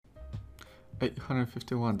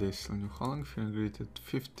851 days still New Holland, fear greeted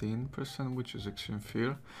 15%, which is extreme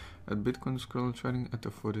fear, at Bitcoin is currently trading at the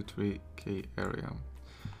 43k area.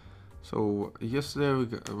 So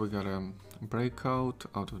yesterday we got a breakout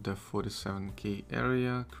out of the 47k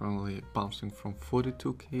area, currently bouncing from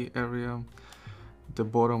 42k area. The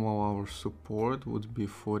bottom of our support would be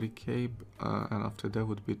 40k, and after that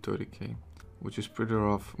would be 30k, which is pretty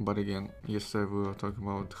rough. But again, yesterday we were talking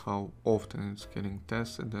about how often it's getting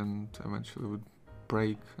tested and eventually would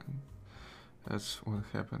break, and that's what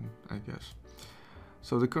happened, I guess.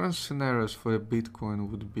 So the current scenarios for the Bitcoin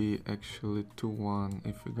would be actually 2-1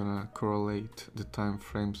 if we're gonna correlate the time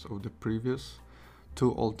frames of the previous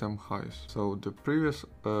two all-time highs. So the previous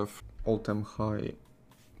all-time high,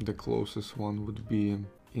 the closest one would be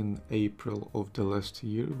in April of the last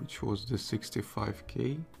year, which was the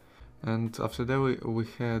 65k. And after that we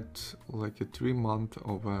had like a 3 month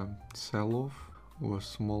of a sell-off or a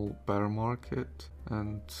small bear market,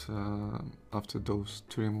 and after those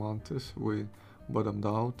 3 months we bottomed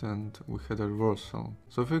out and we had a reversal.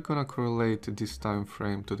 So if we're gonna correlate this time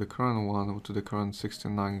frame to the current one, or to the current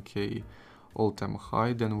 69k all-time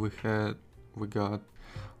high, then we got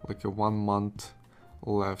like a 1 month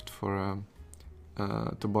left for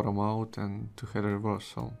to bottom out and to have a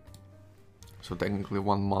reversal. So technically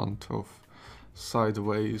 1 month of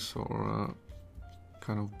sideways or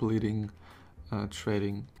kind of bleeding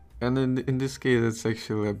trading. And in this case, it's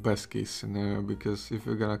actually a best case scenario, because if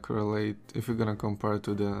you're gonna correlate, if you're gonna compare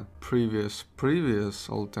to the previous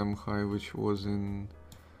all-time high, which was in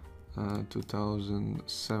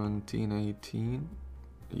 2017-18,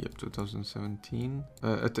 yep, 2017.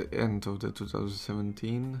 At the end of the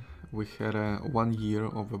 2017, we had a 1 year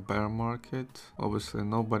of a bear market. Obviously,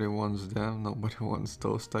 nobody wants them, nobody wants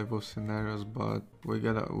those type of scenarios, but we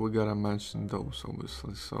gotta mention those,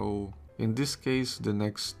 obviously. So in this case, the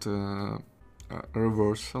next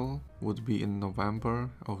reversal would be in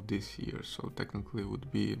November of this year. So technically, it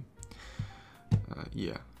would be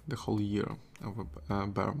yeah, the whole year of a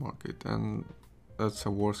bear market, and that's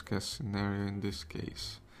a worst case scenario in this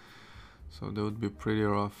case. So that would be pretty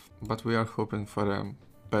rough, but we are hoping for a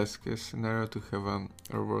best case scenario to have a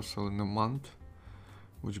reversal in a month,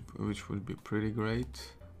 which would be pretty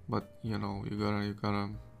great. But you know, you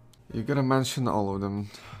gotta mention all of them.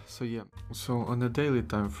 So yeah, so on the daily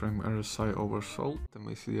time frame, RSI oversold, the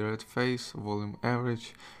MACD red face, volume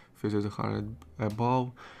average 50 to 100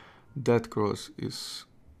 above. Dead cross is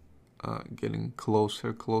getting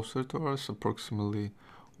closer to us, approximately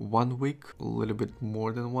 1 week, a little bit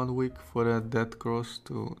more than 1 week for a dead cross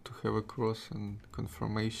to have a cross and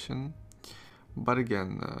confirmation. But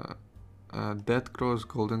again, dead cross,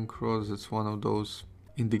 golden cross, it's one of those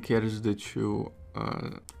indicators that you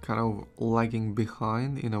kind of lagging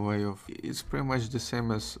behind in a way of, it's pretty much the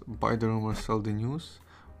same as buy the rumor, sell the news,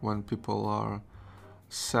 when people are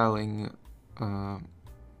selling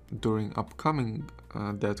during upcoming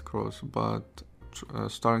dead cross, but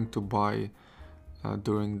starting to buy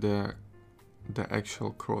during the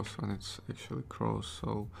actual cross, when it's actually cross.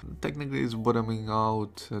 So technically it's bottoming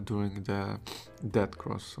out during the dead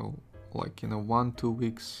cross. So like in a 1-2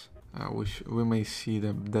 weeks we may see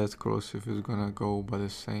the dead cross if it's gonna go by the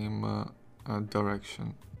same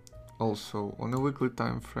direction. Also on a weekly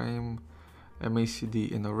time frame,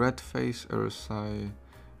 MACD in a red face, RSI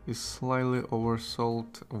is slightly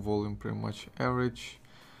oversold, volume pretty much average,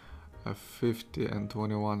 50 and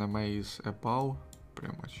 21 MA is above,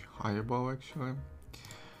 pretty much high above actually.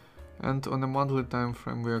 And on a monthly time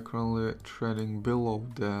frame, we are currently trading below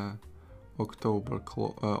the October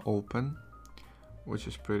open, which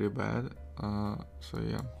is pretty bad. So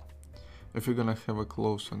yeah, if you're gonna have a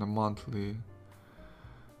close on a monthly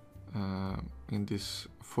in this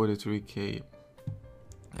 43k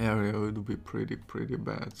area, it would be pretty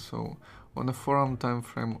bad. So on the 4-hour time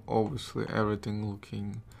frame, obviously everything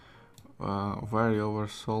looking very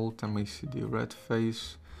oversold. MACD red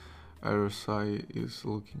face, RSI is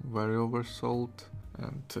looking very oversold,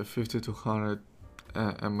 and 50 to 100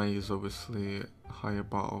 MA is obviously high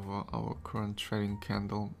above our current trading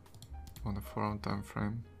candle on the 4-hour time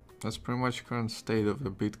frame. That's pretty much current state of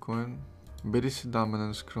the Bitcoin. BTC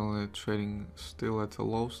dominance currently trading still at a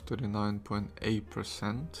low,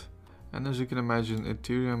 39.8%. And as you can imagine,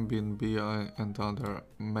 Ethereum, BNB and other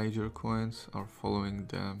major coins are following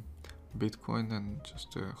the Bitcoin, and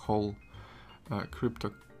just the whole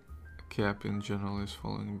crypto cap in general is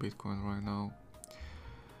following Bitcoin right now.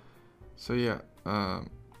 So yeah,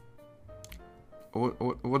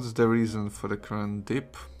 what's the reason for the current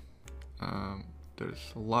dip?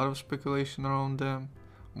 There's a lot of speculation around them.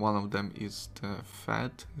 One of them is the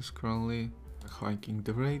Fed is currently hiking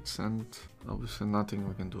the rates, and obviously nothing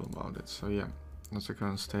we can do about it. So yeah, that's the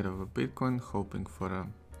current state of a Bitcoin, hoping for a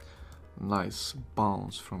nice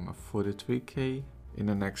bounce from a 43k in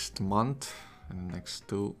the next month, in the next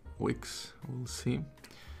 2 weeks, we'll see.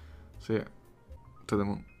 So yeah, to the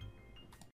moon.